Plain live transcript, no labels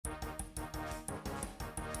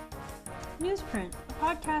Newsprint, a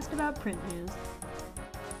podcast about print news.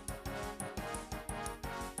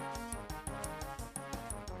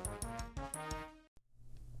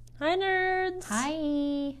 Hi, nerds!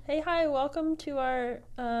 Hi! Hey, hi, welcome to our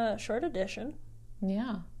short edition.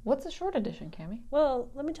 Yeah. What's a short edition, Cami? Well,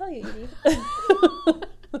 let me tell you, Edie.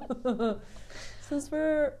 Since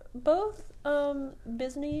we're both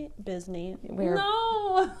busy. We're...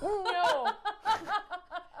 No! No!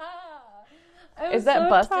 Is that so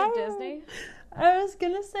busted tired. Disney? I was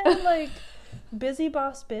gonna say, like, busy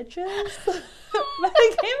boss bitches, but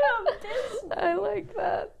I came out Disney. I like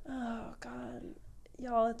that. Oh, God.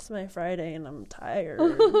 Y'all, it's my Friday and I'm tired.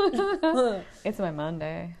 It's my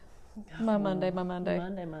Monday. My Monday.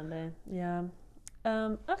 Monday. Yeah.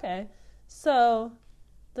 Okay. So,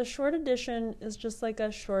 the short edition is just like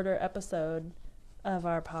a shorter episode of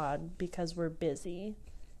our pod because we're busy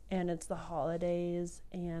and it's the holidays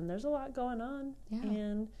and there's a lot going on.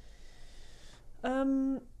 Yeah.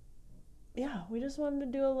 And, yeah, we just wanted to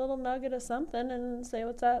do a little nugget of something and say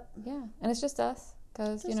what's up. Yeah. And it's just us.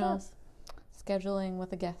 Because, Just us. scheduling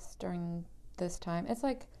with a guest during this time. It's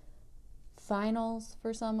like finals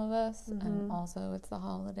for some of us. Mm-hmm. And also it's the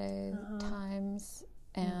holiday times.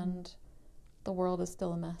 And the world is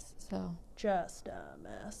still a mess. So, Just a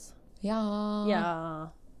mess. yeah. Yeah.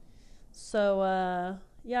 So,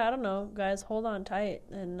 yeah, I don't know, guys. Hold on tight,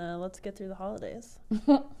 and let's get through the holidays.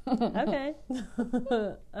 Okay.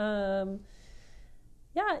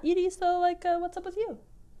 Yeah, Edie. So, like, what's up with you?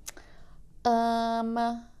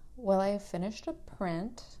 Well, I finished a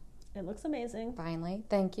print. It looks amazing. Finally.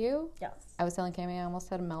 Thank you. Yes. I was telling Cami I almost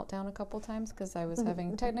had a meltdown a couple times because I was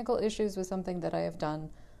having technical issues with something that I have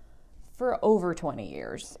done for over 20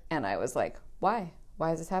 years. And I was like, why?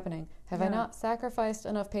 Why is this happening? Have I not sacrificed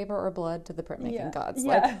enough paper or blood to the printmaking gods?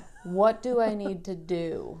 Yeah. Like, what do I need to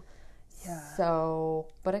do? Yeah. So,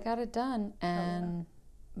 but I got it done and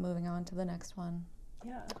moving on to the next one.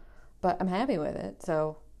 Yeah. But I'm happy with it.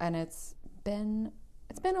 So, and it's been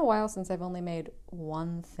a while since I've only made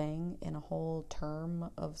one thing in a whole term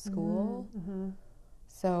of school. Mm-hmm.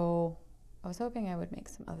 So I was hoping I would make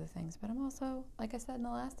some other things, but I'm also, like I said in the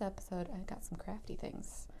last episode, I got some crafty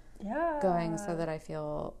things going so that I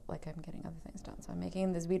feel like I'm getting other things done. So I'm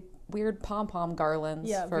making these weird pom-pom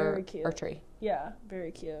garlands for our tree. Yeah,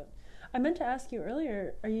 very cute. I meant to ask you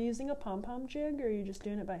earlier, are you using a pom-pom jig or are you just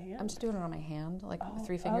doing it by hand? I'm just doing it on my hand, like with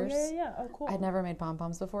 3 fingers. Oh, yeah. Oh, cool. I'd never made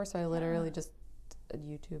pom-poms before, so I literally just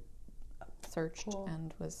YouTube searched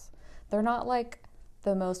and they're not like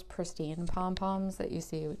the most pristine pom-poms that you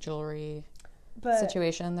see with jewelry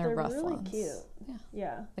situation. They're rough really ones. Cute.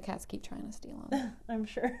 Yeah. The cats keep trying to steal them. I'm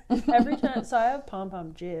sure. Every time. So I have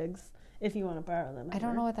pom-pom jigs if you want to borrow them. I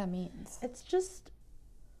don't know what that means.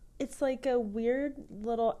 It's like a weird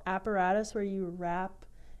little apparatus where you wrap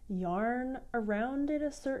yarn around it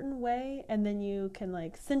a certain way and then you can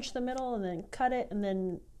like cinch the middle and then cut it and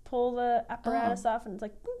then pull the apparatus off and it's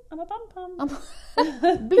like, boop, I'm a pom-pom.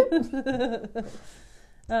 Bloop.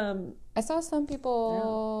 I saw some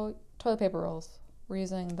people toilet paper rolls were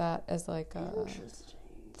using that as like a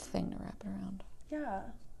thing to wrap it around. Yeah.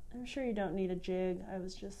 I'm sure you don't need a jig. I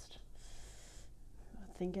was just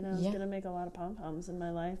thinking I was going to make a lot of pom-poms in my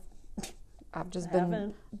life. I've just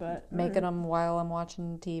been making them while I'm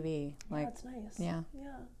watching TV. Like, that's nice. Yeah.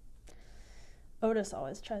 Otis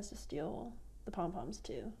always tries to steal the pom-poms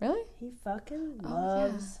too. Really? He fucking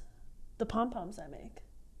loves the pom-poms I make.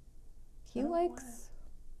 He likes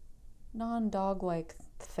non-dog-like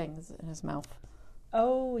things in his mouth.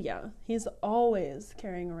 Oh, yeah. He's always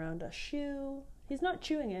carrying around a shoe. He's not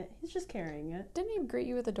chewing it. He's just carrying it. Didn't he greet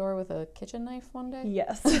you at the door with a kitchen knife one day?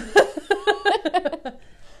 Yes.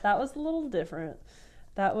 That was a little different.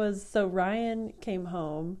 So Ryan came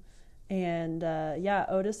home and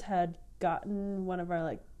Otis had gotten one of our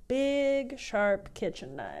like big sharp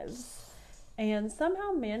kitchen knives and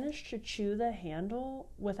somehow managed to chew the handle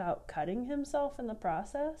without cutting himself in the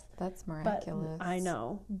process. That's miraculous. I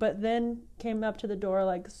know. But then came up to the door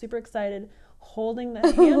like super excited, holding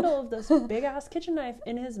the handle of this big ass kitchen knife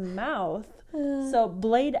in his mouth. So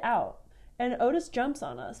blade out. And Otis jumps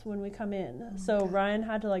on us when we come in. So Ryan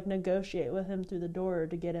had to like negotiate with him through the door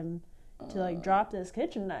to get him to like drop this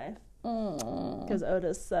kitchen knife. Because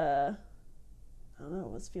Otis, I don't know,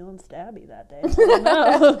 was feeling stabby that day.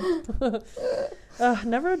 I don't know.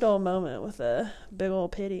 Never a dull moment with a big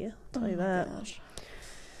old pity. I'll tell you that. Gosh.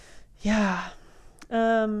 Yeah.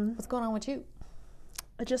 What's going on with you?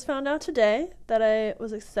 I just found out today that I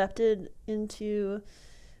was accepted into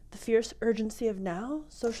the Fierce Urgency of Now,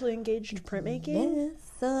 socially engaged printmaking.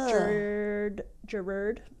 Yes. Jurred.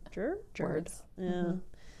 Words. Yeah.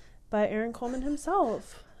 By Aaron Coleman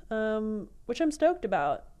himself. which I'm stoked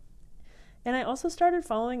about. And I also started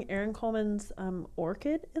following Erin Coleman's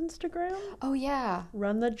orchid Instagram. Oh, yeah.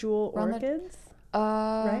 Run the Jewel Orchids.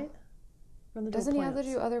 Right? Run the Doesn't he have to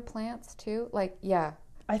do other plants too? Like, yeah.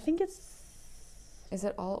 I think it's... Is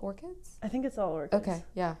it all orchids? I think it's all orchids. Okay,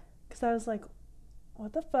 yeah. Because I was like,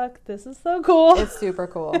 what the fuck? This is so cool. It's super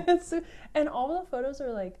cool. And all the photos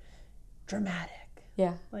are like dramatic.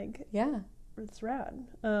 Yeah. Like, yeah. It's rad.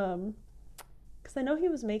 Because I know he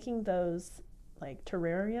was making those like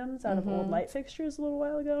terrariums out of old light fixtures a little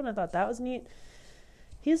while ago, and I thought that was neat.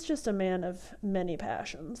 He's just a man of many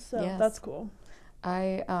passions, so that's cool.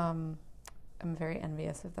 I am very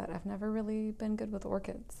envious of that. I've never really been good with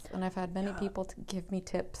orchids, and I've had many people to give me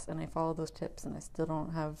tips, and I follow those tips, and I still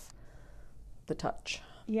don't have the touch.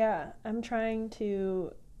 Yeah, I'm trying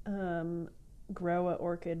to grow an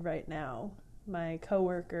orchid right now. My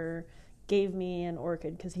coworker gave me an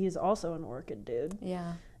orchid because he's also an orchid dude.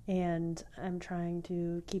 Yeah. And I'm trying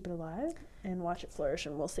to keep it alive and watch it flourish,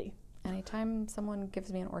 and we'll see. Anytime someone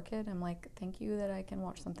gives me an orchid, I'm like, thank you that I can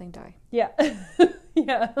watch something die. Yeah.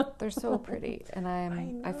 Yeah. They're so pretty. And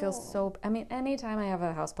I feel so, I mean, anytime I have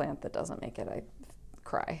a houseplant that doesn't make it, I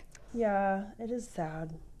cry. Yeah, it is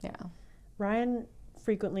sad. Yeah. Ryan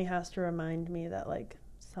frequently has to remind me that, like,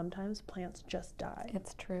 sometimes plants just die.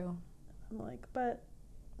 It's true. I'm like, but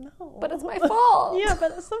no. But it's my fault. Yeah,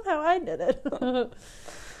 but somehow I did it.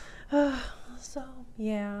 So,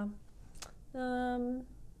 yeah.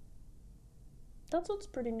 That's what's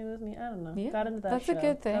pretty new with me. I don't know. Yeah, got into that that's show. a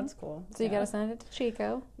good thing. That's cool. So you got to send it to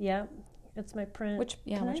Chico. Yeah. It's my print. Which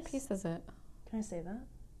piece is it? Can I say that?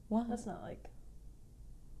 What? That's not like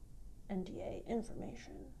NDA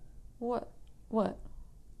information. What?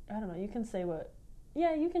 I don't know. You can say what.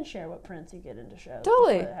 Yeah, you can share what prints you get into shows.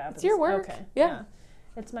 Totally. It's your work. Okay. Yeah.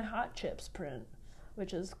 It's my Hot Chips print,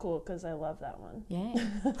 which is cool because I love that one. Yay.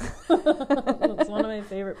 It's one of my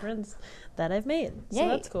favorite prints that I've made. So Yay.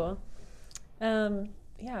 That's cool.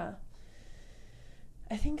 Yeah.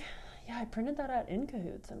 I think, I printed that out in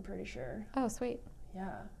Cahoots, I'm pretty sure. Oh, sweet.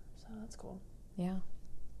 Yeah. So that's cool. Yeah.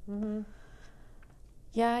 Mm-hmm.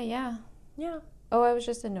 Yeah. Oh, I was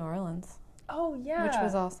just in New Orleans. Oh, yeah. Which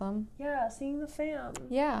was awesome. Yeah, seeing the fam.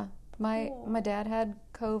 Yeah. My dad had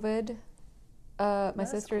COVID. My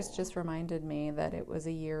sisters cool. just reminded me that it was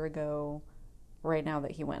a year ago right now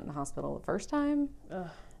that he went in the hospital the first time. Ugh.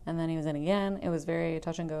 And then he was in again. It was very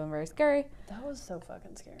touch and go and very scary. That was so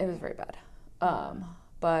fucking scary. It was very bad.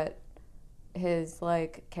 But his,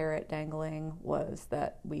 like, carrot dangling was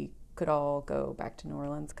that we could all go back to New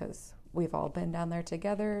Orleans because we've all been down there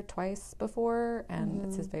together twice before, and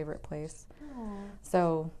it's his favorite place. Aww.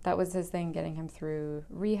 So that was his thing, getting him through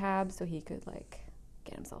rehab so he could, like,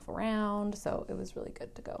 get himself around. So it was really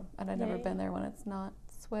good to go. And I've never been there when it's not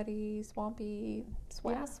sweaty, swampy,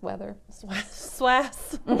 swass weather.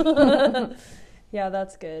 Swass. Yeah,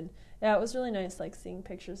 that's good. Yeah, it was really nice, like, seeing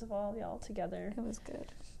pictures of all of y'all together. It was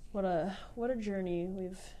good. What a journey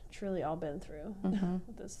we've truly all been through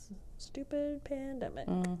with this stupid pandemic.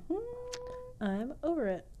 I'm over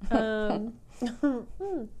it. All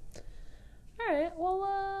right,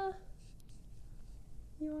 well,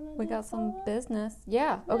 we got some business.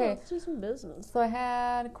 Yeah, okay. Let's do some business. So I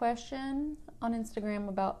had a question on Instagram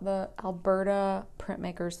about the Alberta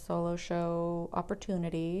Printmakers Solo Show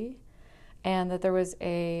opportunity, and that there was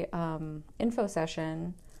a info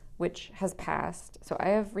session which has passed. So I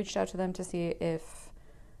have reached out to them to see if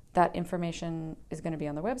that information is going to be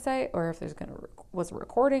on the website or if there's was a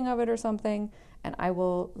recording of it or something, and I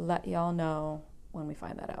will let y'all know when we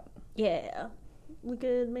find that out. Yeah. We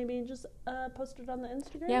could maybe just post it on the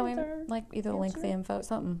Instagram. Yeah, we like either link the info,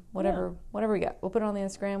 something, whatever we got. We'll put it on the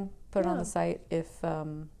Instagram, put it on the site if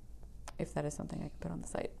that is something I can put on the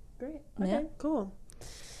site. Great. Okay, cool.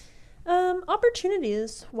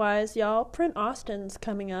 Opportunities wise, y'all, Print Austin's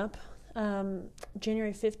coming up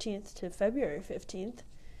January 15th to February 15th.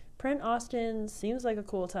 Print Austin seems like a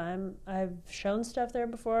cool time. I've shown stuff there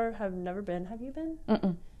before, have never been. Have you been?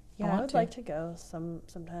 Mm-mm. Yeah, I would like to go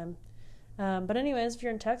sometime. But anyways, if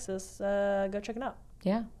you're in Texas, go check it out.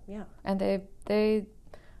 Yeah. And I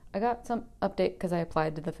got some update because I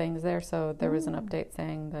applied to the things there, so there was an update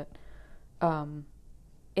saying that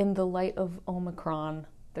in the light of Omicron,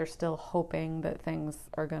 they're still hoping that things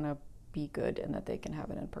are going to be good and that they can have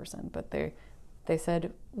it in person. But they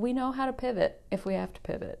said, we know how to pivot if we have to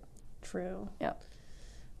pivot. True. Yeah.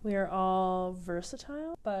 We are all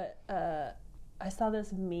versatile. But I saw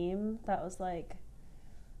this meme that was like,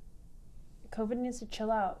 COVID needs to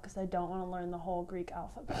chill out because I don't want to learn the whole Greek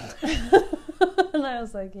alphabet. And I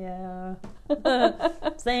was like, yeah,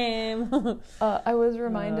 same. I was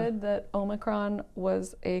reminded that Omicron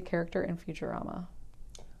was a character in Futurama.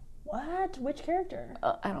 What? Which character?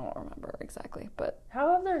 I don't remember exactly, but...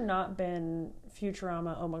 How have there not been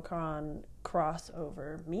Futurama Omicron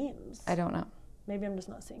crossover memes? I don't know. Maybe I'm just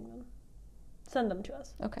not seeing them. Send them to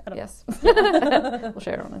us. Okay, yes. We'll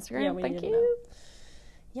share it on Instagram. Yeah, Thank you.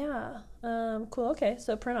 Yeah. Cool. Okay,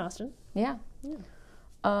 so Print Austin. Yeah.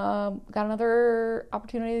 Got another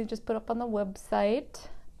opportunity to just put up on the website.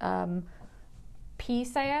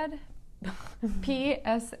 PSAD.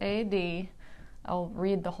 PSAD. I'll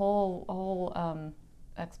read the whole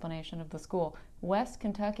explanation of the school. West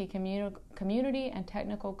Kentucky Community and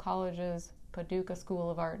Technical Colleges Paducah School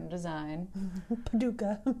of Art and Design.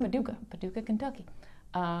 Paducah, Kentucky.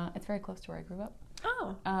 It's very close to where I grew up.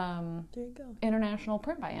 Oh, there you go. International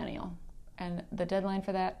Print Biennial. And the deadline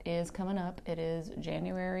for that is coming up. It is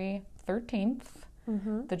January 13th.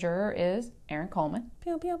 Mm-hmm. The juror is Aaron Coleman.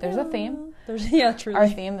 Pew, pew, pew. There's a theme. Truly. Our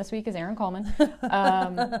theme this week is Aaron Coleman.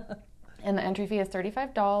 And the entry fee is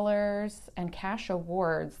 $35 and cash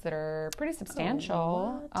awards that are pretty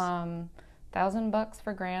substantial. $1,000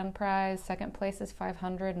 for grand prize. Second place is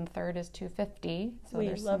 $500 and third is $250. So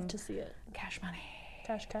we love to see it. Cash money.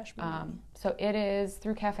 Cash money. So it is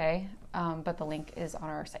through Cafe, but the link is on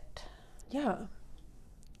our site. Yeah.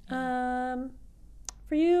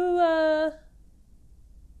 For you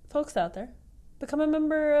folks out there, become a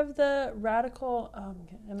member of the Radical. Am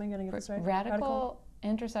I going to get this right? Radical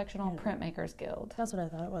Intersectional Printmakers Guild. That's what I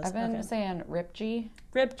thought it was. I've been saying RIPG.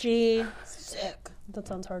 RIPG. Sick. That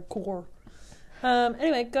sounds hardcore.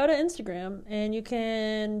 Anyway, go to Instagram and you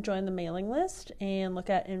can join the mailing list and look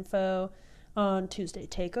at info on Tuesday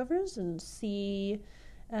takeovers and see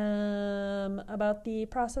about the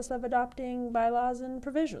process of adopting bylaws and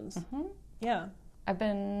provisions. Mm-hmm. Yeah. I've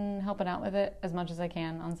been helping out with it as much as I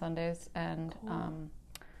can on Sundays. And on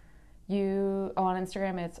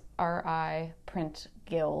Instagram, it's RI Print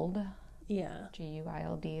Guild. Yeah.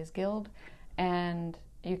 GUILD is Guild. And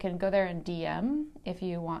you can go there and DM if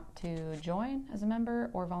you want to join as a member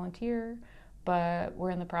or volunteer. But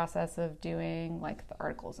we're in the process of doing like the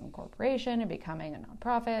articles of incorporation and becoming a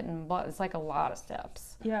nonprofit and it's like a lot of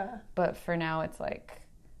steps. Yeah. But for now, it's like,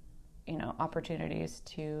 opportunities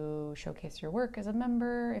to showcase your work as a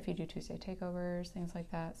member if you do Tuesday takeovers, things like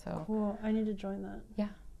that. So cool. I need to join that. Yeah.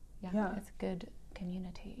 It's a good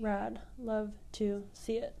community. Rad. Love to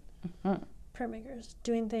see it. Mm-hmm. Printmakers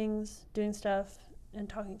doing things, doing stuff, and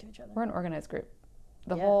talking to each other. We're an organized group.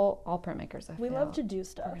 All printmakers. We love to do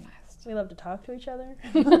stuff. Organized. We love to talk to each other.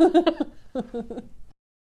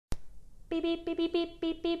 Beep, beep, beep, beep, beep,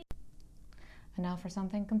 beep, beep. And now for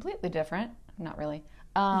something completely different. Not really.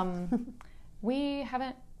 We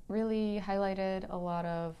haven't really highlighted a lot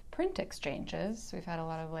of print exchanges. We've had a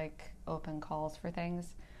lot of open calls for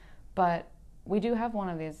things. But we do have one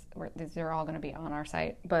of these. These are all going to be on our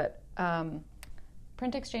site. But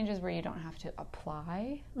print exchanges where you don't have to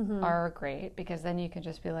apply are great because then you can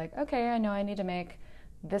just be like, okay, I know I need to make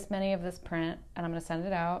this many of this print and I'm going to send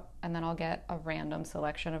it out and then I'll get a random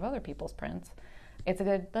selection of other people's prints. It's a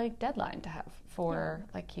good deadline to have for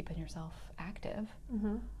keeping yourself active.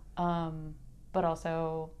 But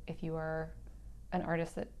also if you are an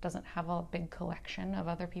artist that doesn't have a big collection of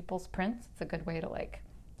other people's prints, it's a good way to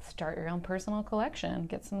start your own personal collection,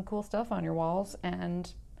 get some cool stuff on your walls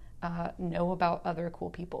and know about other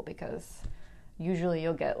cool people because usually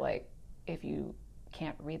you'll get if you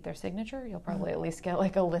can't read their signature, you'll probably at least get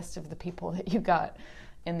a list of the people that you got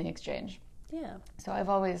in the exchange. Yeah. So I've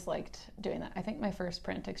always liked doing that. I think my first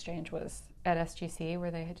print exchange was at SGC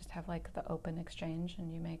where they just have the open exchange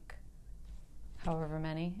and you make however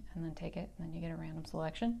many and then take it and then you get a random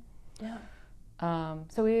selection. Yeah.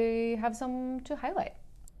 So we have some to highlight.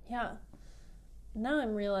 Yeah. Now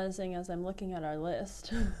I'm realizing as I'm looking at our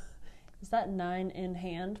list, is that 9 in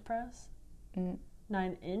hand press?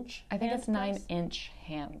 9-inch? I think it's 9-inch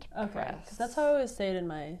hand press. Because that's how I always say it in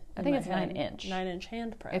my. I think it's 9-inch. 9-inch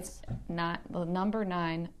hand press. It's not the number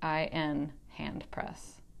 9 IN hand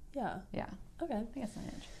press. Yeah. Yeah. Okay. I think it's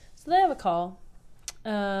 9-inch. So they have a call,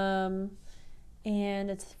 and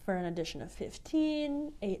it's for an edition of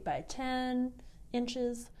 15, 8 by 10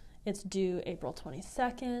 inches. It's due April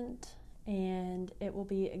 22nd, and it will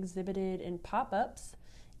be exhibited in pop-ups.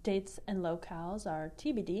 Dates and locales are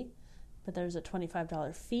TBD. But there's a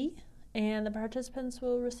 $25 fee, and the participants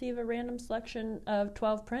will receive a random selection of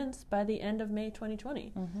 12 prints by the end of May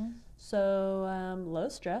 2020. Mm-hmm. So low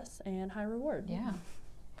stress and high reward. Yeah.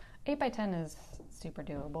 8 by 10 is super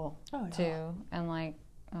doable, too. And,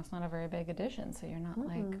 that's not a very big edition, so you're not,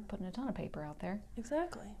 putting a ton of paper out there.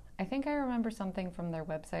 Exactly. I think I remember something from their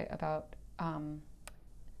website about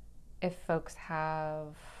if folks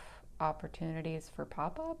have opportunities for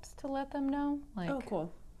pop-ups to let them know. Like, oh,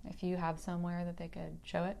 cool. If you have somewhere that they could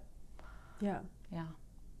show it. Yeah. Yeah.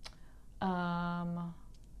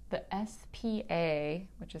 The SPA,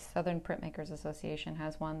 which is Southern Printmakers Association,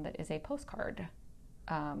 has one that is a postcard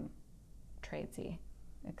tradesy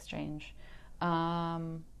exchange.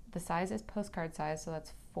 The size is postcard size, so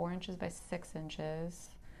that's 4 inches by 6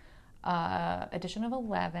 inches. Edition of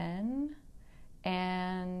 11,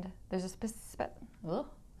 and there's a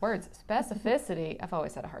specificity. I've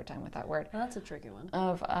always had a hard time with that word. Well, that's a tricky one.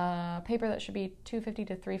 Of paper that should be 250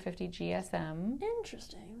 to 350 GSM.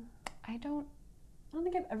 Interesting. I don't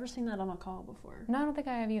think I've ever seen that on a call before. No, I don't think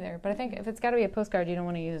I have either. But I think if it's got to be a postcard, you don't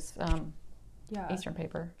want to use Eastern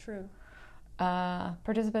paper. True.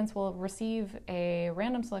 Participants will receive a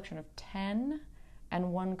random selection of 10,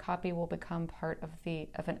 and 1 copy will become part of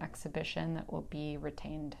an exhibition that will be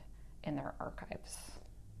retained in their archives.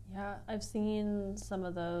 Yeah, I've seen some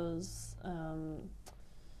of those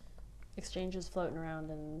exchanges floating around,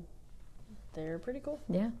 and they're pretty cool.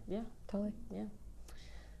 Yeah. Yeah. Totally. Yeah.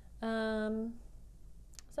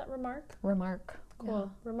 Is that Remark? Remark. Cool.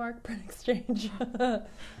 Yeah. Remark Print Exchange.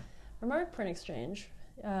 Remark Print Exchange.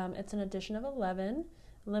 It's an edition of 11,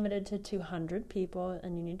 limited to 200 people,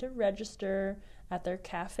 and you need to register at their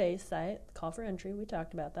cafe site. Call for entry. We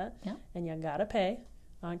talked about that. Yeah. And you gotta pay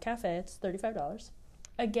on cafe. It's $35.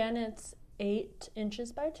 Again, it's 8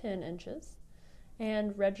 inches by 10 inches,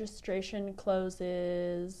 and registration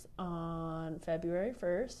closes on February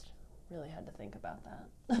 1st. Really had to think about that.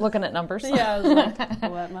 Looking at numbers. Yeah, I was like,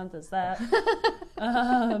 what month is that?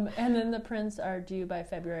 And then the prints are due by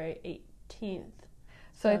February 18th.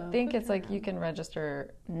 So I think it's like you can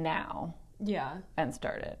register now. Yeah. And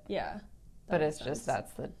start it. Yeah. But it's just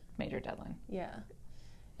that's the major deadline. Yeah.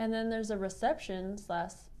 And then there's a reception It's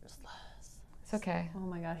okay. Oh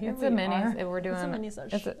my God, here it's we a mini. are. We're doing it's a mini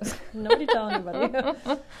search. It's Nobody tell anybody.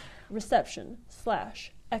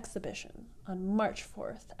 Reception/exhibition on March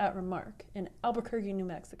 4th at Remark in Albuquerque, New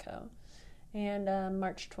Mexico. And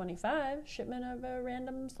March 25, shipment of a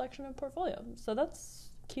random selection of portfolio. So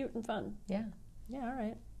that's cute and fun. Yeah. Yeah, all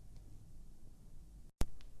right.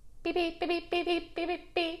 Beep, beep, beep, beep, beep,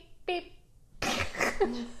 beep, beep, beep.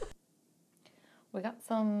 We got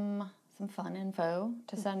some fun info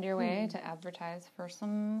to send your way to advertise for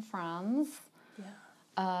some friends.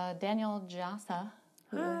 Yeah. Daniel Jassa,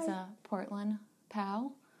 who is a Portland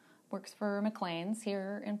pal, works for McLean's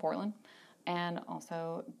here in Portland, and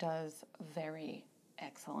also does very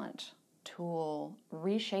excellent tool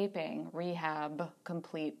reshaping, rehab,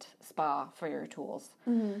 complete spa for your tools.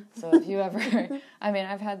 Mm-hmm. So if you ever,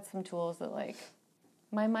 I've had some tools that like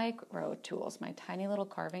my micro tools, my tiny little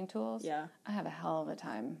carving tools. Yeah. I have a hell of a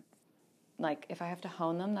time. Like if I have to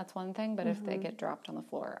hone them, that's one thing. But if they get dropped on the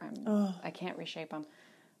floor, I can't reshape them.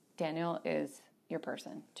 Daniel is your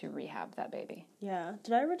person to rehab that baby. Yeah.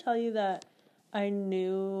 Did I ever tell you that I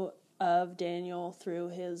knew of Daniel through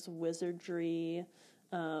his wizardry,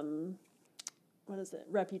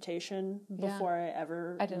 reputation before I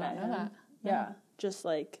ever I did not know that. Yeah. Just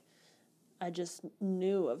like, I just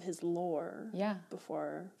knew of his lore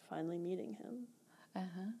before finally meeting him.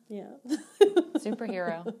 Uh-huh. Yeah.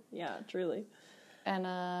 Superhero. Yeah, truly. And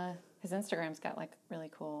his Instagram's got like really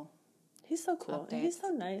cool. He's so cool. Updates. He's so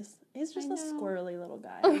nice. He's just a squirrely little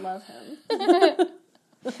guy. I love him.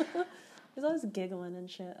 He's always giggling and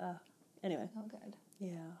shit. Anyway. Oh, good.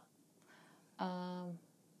 Yeah.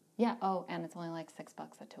 Yeah. Oh, and it's only like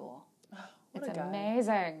 $6 a tool. Oh, it's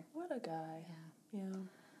amazing. What a guy. Yeah.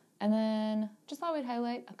 And then just thought we'd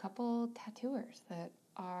highlight a couple tattooers that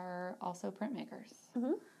are also printmakers.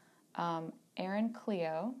 Mm-hmm. Erin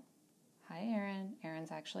Cleo. Hi, Erin.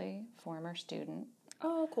 Erin's actually a former student.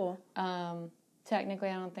 Oh, cool. Technically,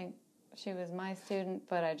 I don't think she was my student,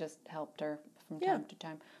 but I just helped her from time to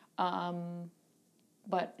time.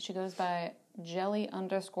 But she goes by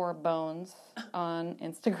Jelly_Bones on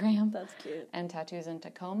Instagram. That's cute. And tattoos in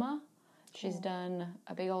Tacoma. She's done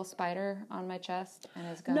a big old spider on my chest and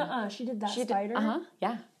is gonna... Nuh-uh, she did that spider?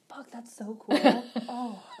 Yeah. Fuck, that's so cool.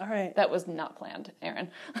 Oh, all right. That was not planned, Erin.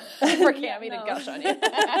 For Cammie to gush on you.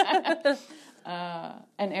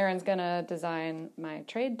 And Erin's gonna design my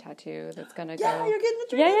trade tattoo that's gonna go... Yeah, you're getting the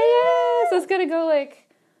trade Yeah. So it's gonna go like...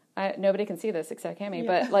 nobody can see this except Cammie,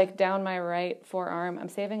 but like down my right forearm. I'm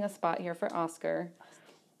saving a spot here for Oscar.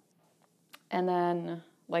 And then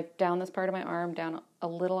like down this part of my arm, down a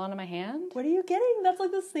little onto my hand. What are you getting? That's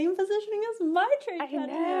like the same positioning as my trade tattoo. I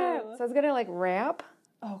know. So it's gonna like wrap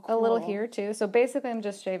a little here too. So basically I'm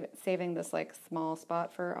just saving this like small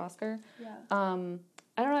spot for Oscar. Yeah.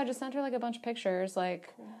 I don't know. I just sent her like a bunch of pictures,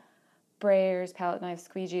 like brayers, palette knives,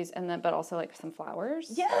 squeegees, and then but also like some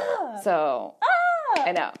flowers. Yeah. So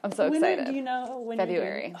I know. I'm so excited. Do you know when?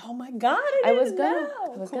 February. Oh my god! I was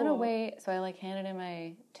gonna wait. So I like handed in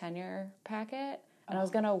my tenure packet, and I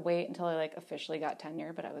was gonna wait until I like officially got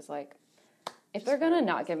tenure. But I was like, if they're gonna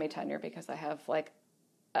not give me tenure because I have like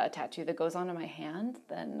a tattoo that goes onto my hand,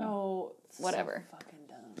 then whatever. So fucking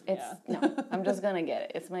dumb. No. I'm just gonna get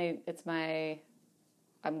it. It's my.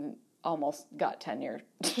 I'm almost got tenure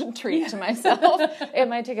treat to myself. It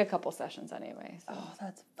might take a couple sessions anyway. So. Oh,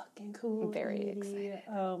 that's fucking cool. I'm very excited.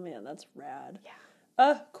 Oh man, that's rad.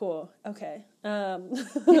 Yeah. Cool. Okay.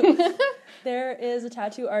 There is a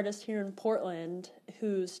tattoo artist here in Portland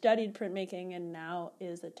who studied printmaking and now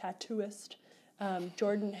is a tattooist.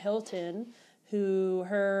 Jordan Hilton, who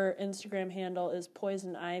her Instagram handle is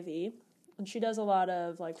Poison Ivy. And she does a lot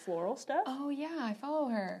of like floral stuff. Oh yeah, I follow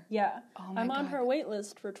her. Yeah. Oh my I'm God. on her wait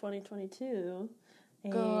list for 2022.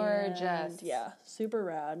 Gorgeous. Yeah, super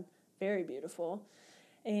rad. Very beautiful.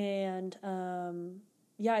 And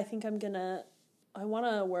I think I want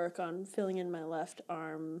to work on filling in my left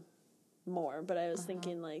arm more, but I was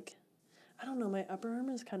thinking like, I don't know, my upper arm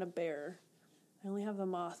is kind of bare. I only have a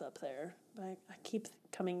moth up there, but I keep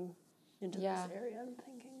coming into this area and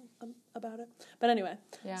thinking about it. But anyway,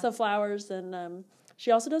 so flowers, and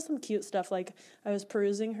she also does some cute stuff. Like I was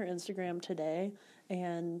perusing her Instagram today,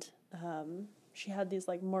 and she had these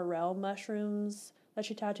like morel mushrooms that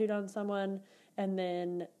she tattooed on someone, and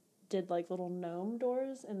then did like little gnome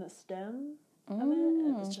doors in the stem of it.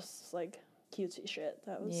 And it was just like cutesy shit.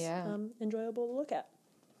 That was enjoyable to look at.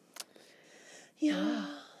 Yeah.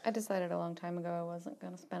 I decided a long time ago I wasn't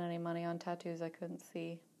going to spend any money on tattoos I couldn't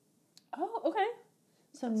see. Oh, okay.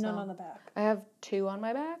 So none on the back. I have 2 on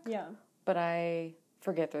my back. Yeah. But I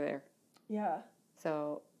forget they're there. Yeah.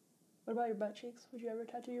 So. What about your butt cheeks? Would you ever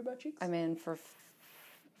tattoo your butt cheeks? I mean, for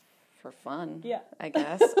fun. Yeah. I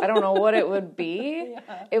guess. I don't know what it would be.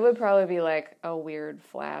 Yeah. It would probably be like a weird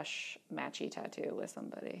flash matchy tattoo with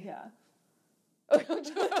somebody. Yeah. I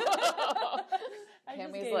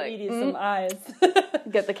Cammy's just gave like, Edie some eyes.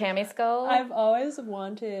 Get the cami skull? I've always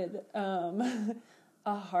wanted a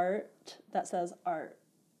heart that says art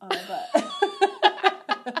on my butt.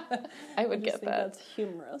 I would get think that. That's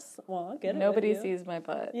humorous. Well, I'll get it. Nobody sees my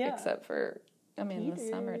butt Yeah. except for, the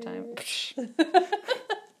summertime.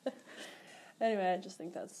 Anyway, I just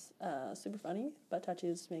think that's super funny. Butt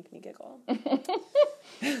tattoos make me giggle.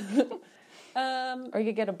 Or you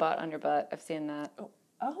could get a butt on your butt. I've seen that.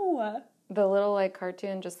 Oh. The little like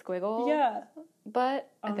cartoon just squiggle. Yeah. Butt.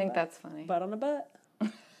 I think that's funny. Butt on a butt.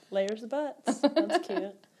 Layers of butts. That's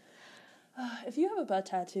cute. If you have a butt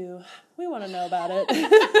tattoo, we want to know about it.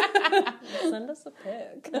 Send us a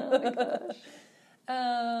pic. Oh my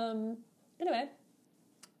gosh. Anyway,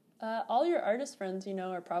 all your artist friends,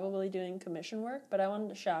 are probably doing commission work, but I wanted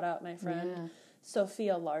to shout out my friend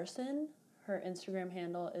Sophia Larson. Her Instagram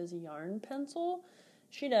handle is Yarn Pencil.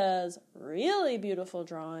 She does really beautiful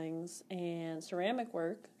drawings and ceramic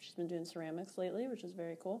work. She's been doing ceramics lately, which is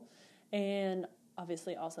very cool. And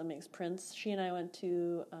obviously also makes prints. She and I went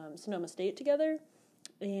to Sonoma State together,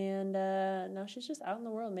 and now she's just out in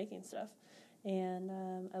the world making stuff. And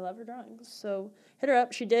I love her drawings. So hit her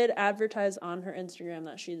up. She did advertise on her Instagram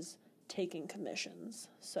that she's taking commissions.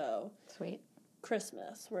 So sweet.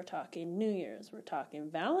 Christmas, we're talking New Year's, we're talking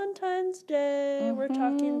Valentine's Day, we're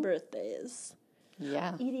talking birthdays.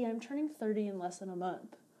 Yeah. Edie, I'm turning 30 in less than a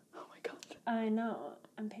month. Oh my god. I know.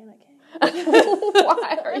 I'm panicking.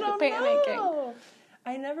 Why are you panicking? Know.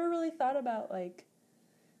 I never really thought about,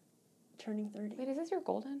 turning 30. Wait, is this your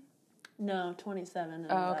golden? No, 27. And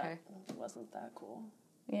okay. That wasn't that cool.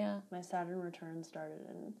 Yeah. My Saturn return started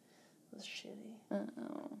and it was shitty.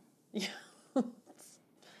 Uh-oh. Yeah.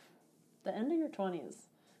 The end of your 20s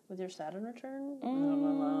with your Saturn return? I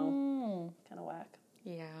don't know. Kind of whack.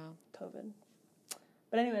 Yeah. COVID.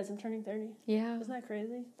 But anyways, I'm turning 30. Yeah. Isn't that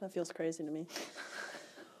crazy? That feels crazy to me.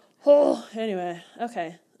 Oh, anyway.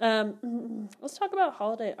 Okay. Let's talk about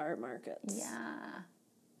holiday art markets. Yeah.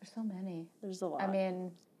 There's so many. There's a lot. I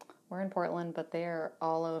mean, we're in Portland, but they're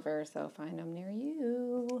all over, so find them near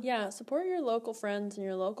you. Yeah, support your local friends and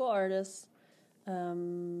your local artists.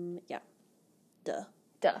 Yeah. Duh.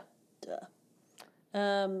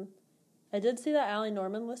 I did see that Allie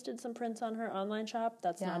Norman listed some prints on her online shop.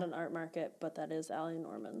 That's not an art market, but that is Allie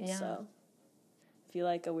Norman. Yeah. So if you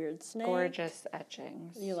like a weird snake. Gorgeous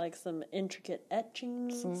etchings. You like some intricate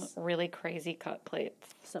etchings. Some really crazy cut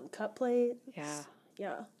plates. Some cut plates.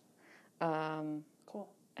 Yeah. Cool.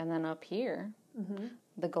 And then up here,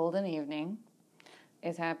 the Golden Evening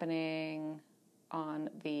is happening on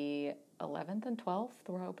the 11th and 12th.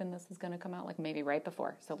 We're hoping this is going to come out like maybe right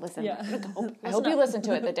before. So listen, Yeah. I hope you listen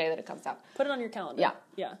to it the day that it comes out. Put it on your calendar. Yeah.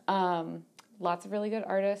 Yeah. Lots of really good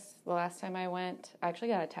artists. The last time I went, I actually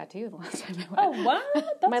got a tattoo the last time I went. Oh, what?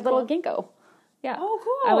 That's my little ginkgo. Yeah. Oh,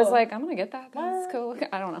 cool. I was like, I'm going to get that. That's cool.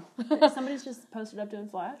 I don't know. Somebody's just posted up doing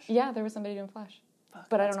Flash? Yeah, there was somebody doing Flash. Fuck,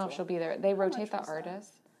 but I don't know cool. if she'll be there. They rotate the was that?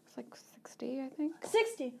 artists. It's like 60, I think.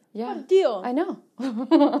 60? Yeah. What a deal. I know.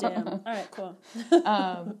 Damn. All right, cool.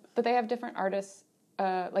 But they have different artists.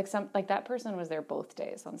 Like that person was there both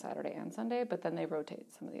days on Saturday and Sunday, but then they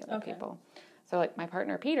rotate some of the other people. So like my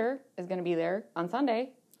partner Peter is going to be there on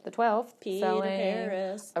Sunday, the 12th, selling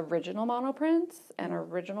Harris. original monoprints and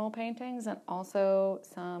original paintings, and also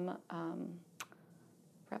some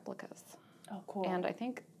replicas. Oh, cool. And I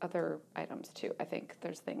think other items too. I think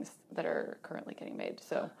there's things that are currently getting made.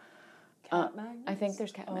 So cat magnets? I think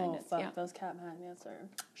there's cat magnets. Oh, fuck. Yeah. Those cat magnets are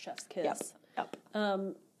chef's kiss. Yep.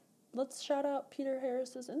 Let's shout out Peter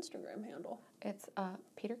Harris's Instagram handle. It's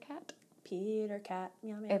Peter Cat. Peter Cat.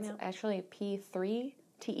 Meow, meow, It's meow. actually P3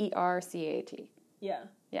 TERCAT. Yeah.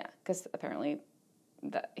 Yeah, because apparently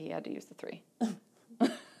that he had to use the 3.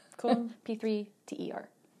 Cool. P3 TER.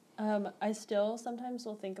 I still sometimes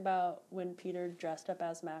will think about when Peter dressed up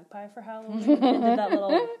as Magpie for Halloween and did that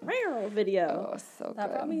little meow video. Oh, so That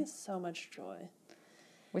good. brought me so much joy.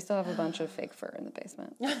 We still have a bunch of fake fur in the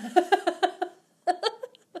basement.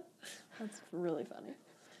 That's really funny.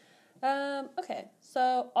 Okay,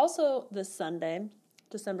 so also this Sunday,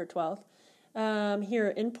 December 12th, here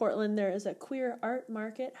in Portland, there is a queer art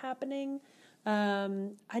market happening.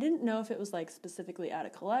 I didn't know if it was like specifically at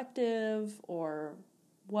a collective or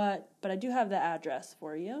what, but I do have the address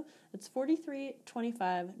for you. It's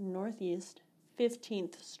 4325 Northeast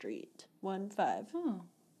 15th Street, 15.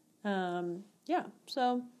 Oh. Yeah,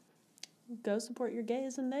 so go support your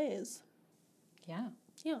gays and theys. Yeah.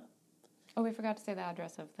 Yeah. Oh, we forgot to say the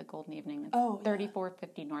address of the Golden Evening. It's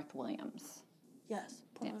 3450 North Williams. Yes,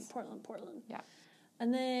 Portland, Yes. Portland. Yeah.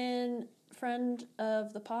 And then friend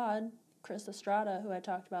of the pod, Chris Estrada, who I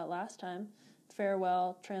talked about last time,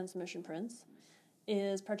 Farewell Transmission Prince,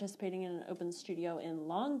 is participating in an open studio in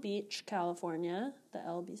Long Beach, California, the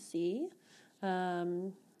LBC.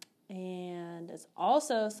 And it's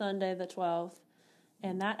also Sunday the 12th,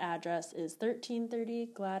 and that address is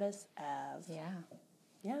 1330 Gladys Ave. Yeah.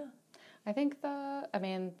 Yeah. I think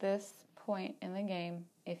this point in the game,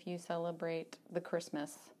 if you celebrate the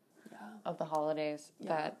Christmas of the holidays,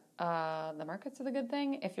 that the markets are the good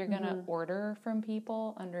thing. If you're going to order from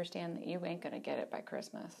people, understand that you ain't going to get it by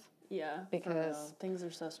Christmas. Yeah, because things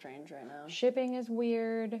are so strange right now. Shipping is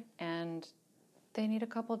weird, and they need a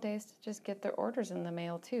couple days to just get their orders in the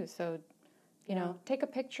mail too. So, you know, take a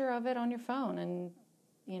picture of it on your phone and,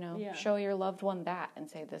 show your loved one that and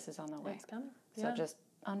say, this is on the way. It's coming. So just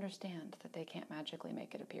understand that they can't magically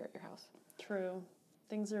make it appear at your house. True.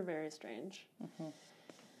 Things are very strange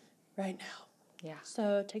right now. Yeah.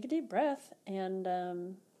 So take a deep breath and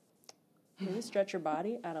maybe stretch your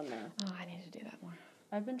body. I don't know. Oh, I need to do that more.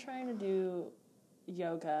 I've been trying to do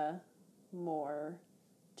yoga more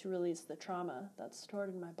to release the trauma that's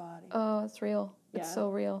stored in my body. Oh, it's real. Yeah. It's so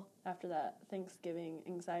real. After that Thanksgiving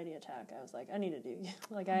anxiety attack, I was like, I need to do,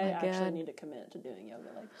 I actually need to commit to doing yoga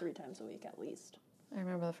like 3 times a week at least. I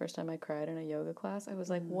remember the first time I cried in a yoga class, I was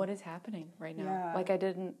like, what is happening right now? Yeah. Like I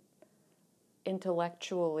didn't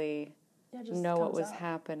intellectually know what was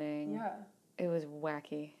happening. Yeah. It was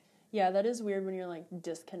wacky. Yeah, that is weird when you're like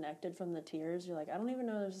disconnected from the tears. You're like, I don't even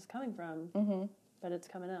know where this is coming from, but it's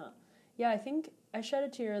coming out. Yeah, I think I shed a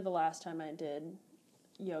tear the last time I did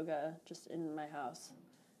yoga just in my house.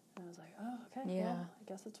 And I was like, oh, okay, well, I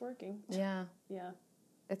guess it's working. Yeah. Yeah.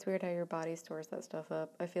 It's weird how your body stores that stuff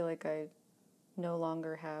up. I feel like I no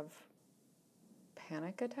longer have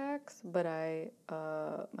panic attacks, but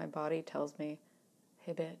my body tells me,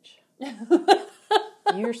 hey, bitch,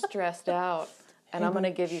 you're stressed out. And I'm going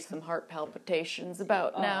to give you some heart palpitations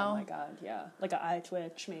about now. Oh, my God, yeah. Like an eye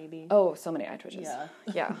twitch, maybe. Oh, so many eye twitches. Yeah.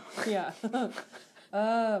 Yeah. Yeah.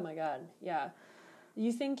 Oh, my God, yeah.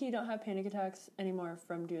 You think you don't have panic attacks anymore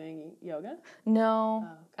from doing yoga? No. Oh,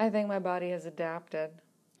 okay. I think my body has adapted.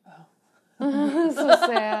 Oh. So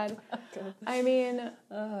sad. Okay. I mean,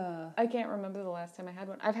 I can't remember the last time I had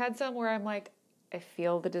one. I've had some where I'm like, I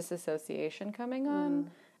feel the disassociation coming on,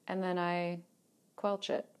 and then I quelch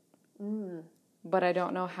it. But I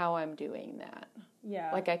don't know how I'm doing that.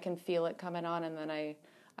 Yeah. Like, I can feel it coming on, and then I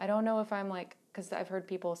don't know if I'm like, because I've heard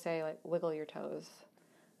people say, like, wiggle your toes.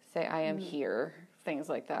 Say, I am here. Things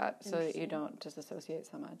like that, so that you don't disassociate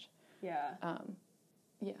so much. Yeah.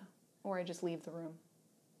 Yeah. Or I just leave the room.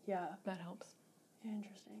 Yeah. That helps.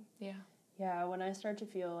 Interesting. Yeah. Yeah, when I start to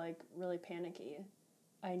feel like really panicky,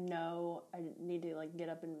 I know I need to like get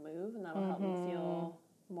up and move, and that'll help me feel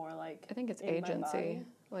more like I think it's agency,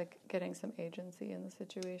 like getting some agency in the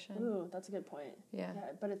situation. Ooh, that's a good point. Yeah.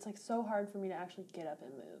 But it's like so hard for me to actually get up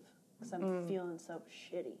and move because I'm feeling so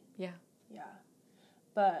shitty. Yeah. Yeah.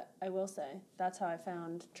 But I will say, that's how I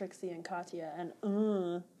found Trixie and Katya, and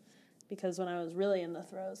because when I was really in the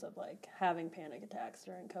throes of like having panic attacks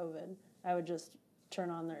during COVID, I would just turn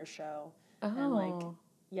on their show and like,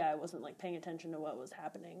 I wasn't like paying attention to what was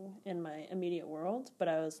happening in my immediate world, but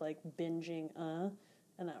I was like binging, and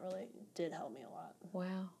that really did help me a lot.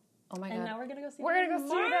 Wow. Oh my God. And now we're gonna go see them.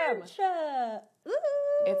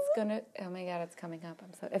 It's gonna, oh my God, it's coming up.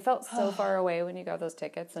 It felt so far away when you got those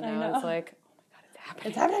tickets, and now it's like, oh my God, it's happening.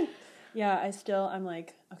 It's happening. Yeah, I'm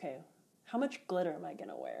like, okay, how much glitter am I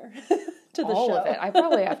gonna wear to the All show? of it. I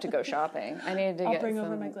probably have to go shopping. I need to I'll bring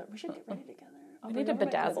over my glitter. We should get ready together. We need to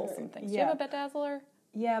bedazzle some things. Yeah. Do you have a bedazzler?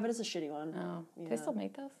 Yeah, but it's a shitty one. Oh. Yeah. Do they still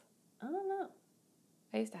make those? I don't know.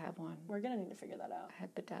 I used to have one. We're gonna need to figure that out. I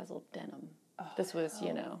had bedazzled denim. Oh, this was,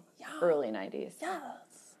 early 90s.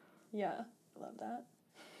 Yes. Yeah, I love that.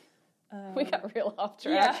 We got real off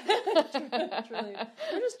track. Yeah, truly.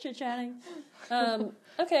 We're just chit-chatting.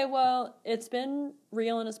 Okay, well, it's been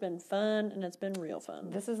real, and it's been fun, and it's been real fun.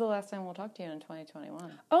 This is the last time we'll talk to you in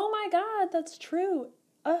 2021. Oh my God, that's true.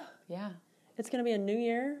 Yeah. It's going to be a new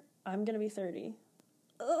year. I'm going to be 30.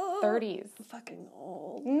 30s. I'm fucking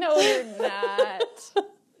old. No, you're not.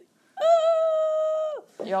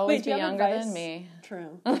 You'll always be younger than me.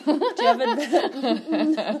 True. Do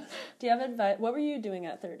you have advice? What were you doing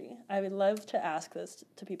at 30? I would love to ask this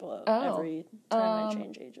to people every time I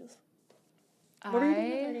change ages. What were you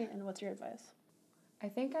doing at 30, and what's your advice? I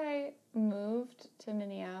think I moved to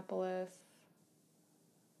Minneapolis.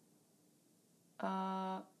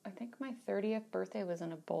 I think my 30th birthday was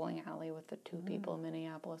in a bowling alley with the two people in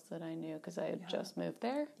Minneapolis that I knew because I had just moved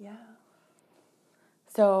there. Yeah.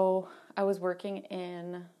 So I was working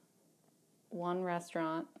in one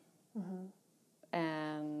restaurant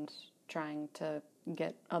and trying to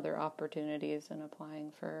get other opportunities and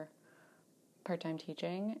applying for part-time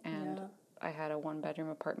teaching. And I had a one-bedroom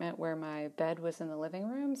apartment where my bed was in the living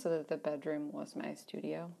room so that the bedroom was my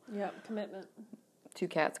studio. Yeah, commitment. 2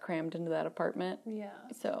 cats crammed into that apartment. Yeah.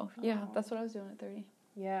 So, that's what I was doing at 30.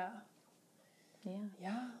 Yeah. Yeah.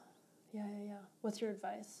 Yeah. Yeah. What's your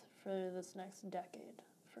advice for this next decade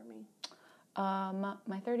for me?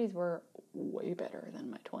 My 30s were way better than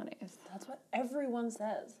my 20s. That's what everyone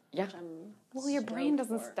says. Yeah. Well, your brain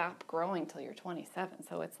doesn't stop growing till you're 27,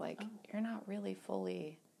 so it's like you're not really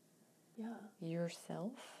fully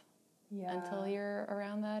yourself until you're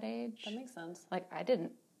around that age. That makes sense. Like, I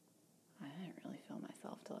didn't really feel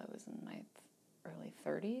myself till I was in my early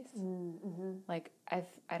 30s. Mm-hmm. Like, I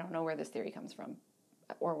don't know where this theory comes from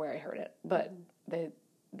or where I heard it, but that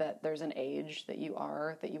there's an age that you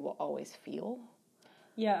will always feel.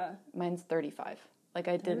 Yeah. Mine's 35. Like,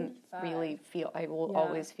 I didn't really feel, I will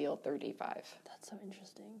always feel 35. That's so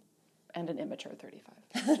interesting. And an immature 35.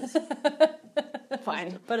 Which is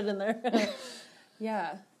fine. Put it in there.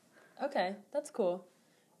 Yeah. Okay, that's cool.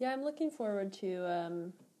 Yeah, I'm looking forward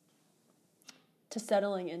to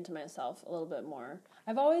settling into myself a little bit more.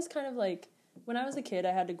 I've always kind of like, when I was a kid,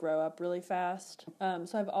 I had to grow up really fast. So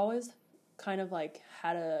I've always kind of like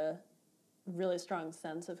had a really strong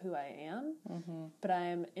sense of who I am. Mm-hmm. But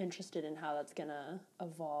I'm interested in how that's going to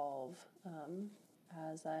evolve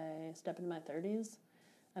as I step into my 30s.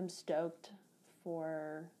 I'm stoked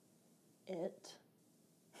for it.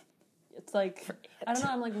 It's like, I don't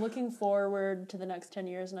know, I'm like looking forward to the next 10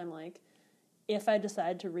 years, and I'm like, if I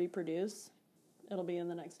decide to reproduce, it'll be in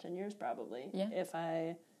the next 10 years probably. Yeah. If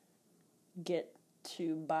I get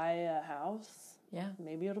to buy a house,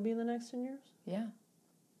 maybe it'll be in the next 10 years. Yeah.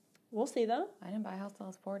 We'll see though. I didn't buy a house till I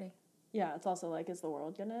was 40. Yeah, it's also like, is the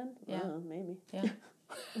world gonna end? Yeah. Maybe. Yeah.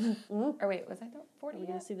 Or wait, was I 40 Are we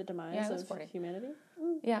gonna see the demise of 40. humanity?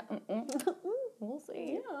 Yeah. We'll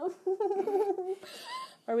see. Yeah.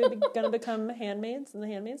 Are we gonna become handmaids in The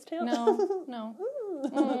Handmaid's Tale? No.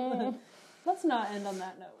 Let's not end on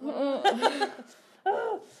that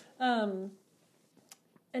note.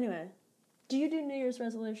 Anyway, do you do New Year's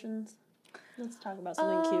resolutions? Let's talk about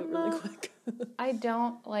something cute really quick. I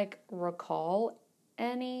don't recall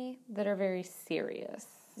any that are very serious.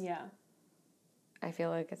 Yeah. I feel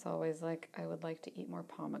like it's always I would like to eat more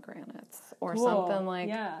pomegranates or something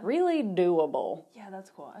really doable. Yeah,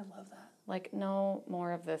 that's cool. I love that. No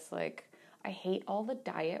more of this I hate all the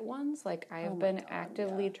diet ones. I have been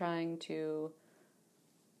actively trying to,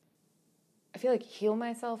 I feel like heal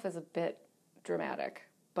myself is a bit dramatic,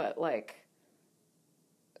 but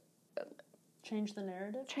Change the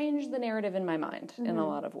narrative? Change the narrative in my mind in a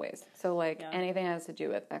lot of ways. So, like, anything that has to do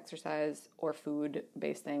with exercise or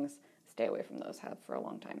food-based things, stay away from those, have for a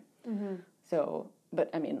long time. Mm-hmm. So, but,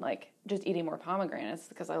 I mean, like, just eating more pomegranates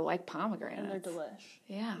because I like pomegranates. And they're delish.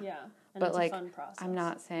 Yeah. Yeah. And but, it's like, a fun process. I'm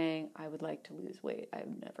not saying I would like to lose weight.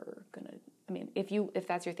 I'm never going to, I mean, if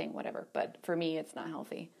that's your thing, whatever. But for me, it's not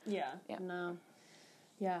healthy. Yeah. No.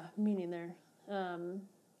 Yeah, me neither.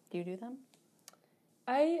 Do you do them?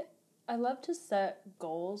 I love to set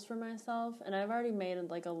goals for myself, and I've already made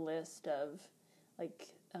like a list of like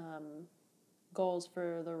goals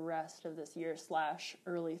for the rest of this year /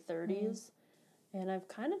 early 30s, and I've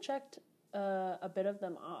kind of checked a bit of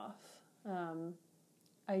them off.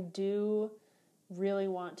 I do really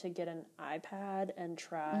want to get an iPad and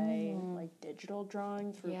try like digital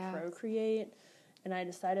drawing through Procreate, and I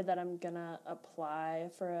decided that I'm gonna apply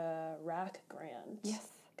for a RAC grant. Yes,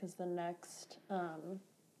 because the next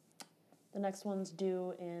one's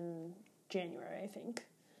due in January, I think.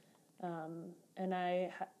 And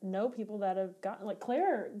I know people that have gotten, like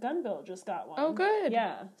Claire Gunville just got one. Oh, good.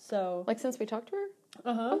 Yeah, so. Like since we talked to her?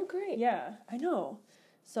 Uh-huh. Oh, great. Yeah, I know.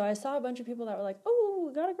 So I saw a bunch of people that were like, oh,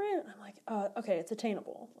 we got a grant. I'm like, okay, it's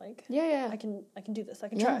attainable. Like, yeah. I can do this. I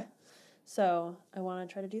can try. So I want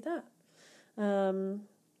to try to do that.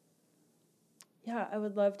 Yeah, I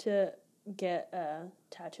would love to get a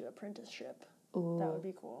tattoo apprenticeship. Ooh. That would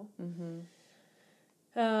be cool. Mm-hmm.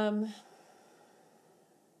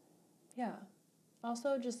 Yeah.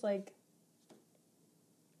 Also, just like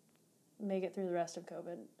make it through the rest of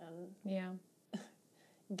COVID and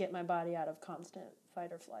get my body out of constant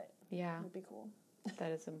fight or flight. Yeah, would be cool.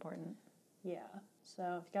 That is important. Yeah.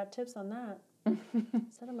 So if you got tips on that,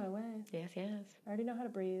 send them my way. Yes. I already know how to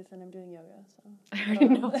breathe, and I'm doing yoga, so I already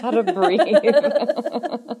know how to breathe.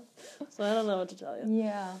 So I don't know what to tell you.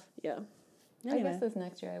 Yeah. Anyway. I guess this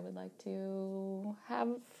next year I would like to have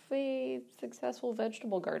a successful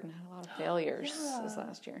vegetable garden. I had a lot of failures this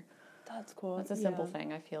last year. That's cool. That's a simple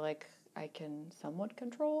thing I feel like I can somewhat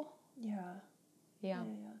control. Yeah.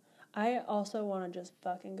 I also want to just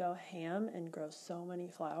fucking go ham and grow so many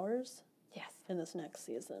flowers. Yes. In this next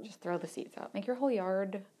season. Just throw the seeds out. Make your whole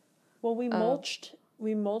yard. Well, we mulched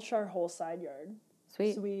our whole side yard.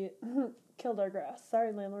 Sweet. So we killed our grass.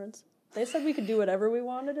 Sorry, landlords. They said we could do whatever we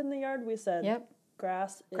wanted in the yard. We said,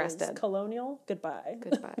 grass is dead. Colonial. Goodbye.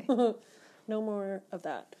 No more of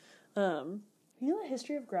that. You know, the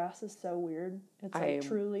history of grass is so weird. It's like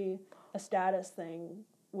truly a status thing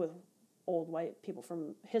with old white people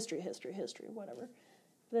from history, whatever.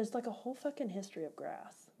 There's like a whole fucking history of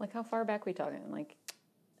grass. Like how far back we talking? Like,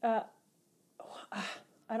 I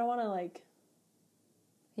don't want to like.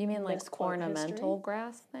 You mean like ornamental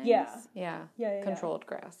grass things? Yeah. Controlled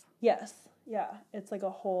grass. Yes. Yeah. It's like a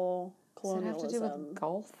whole colonialism. Does it have to do with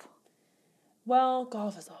golf? Well,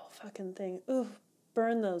 golf is a whole fucking thing. Ooh,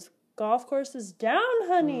 burn those golf courses down,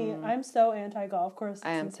 honey. I'm so anti-golf course.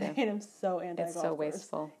 I am too. I'm so anti-golf It's so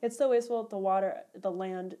wasteful. It's so wasteful. The water, the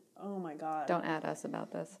land. Oh my God. Don't add us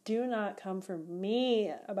about this. Do not come for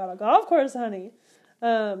me about a golf course, honey.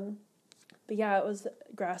 But yeah,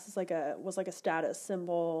 grass is was like a status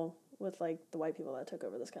symbol with like the white people that took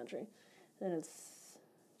over this country. And it's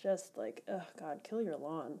just like, oh God, kill your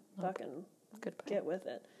lawn. Fucking get with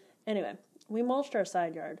it. Anyway, we mulched our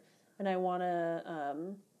side yard, and I want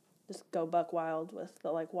to just go buck wild with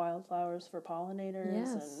the like wildflowers for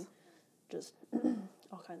pollinators and just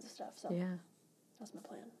all kinds of stuff. So that's my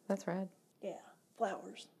plan. That's rad. Yeah,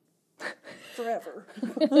 flowers forever.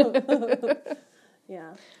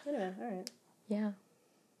 Yeah. Anyway, all right. Yeah.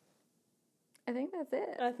 I think that's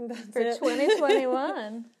it. I think that's for it.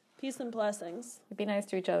 2021. Peace and blessings. Be nice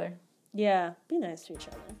to each other. Yeah, be nice to each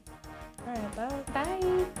other. All right, bye.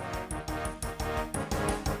 Bye.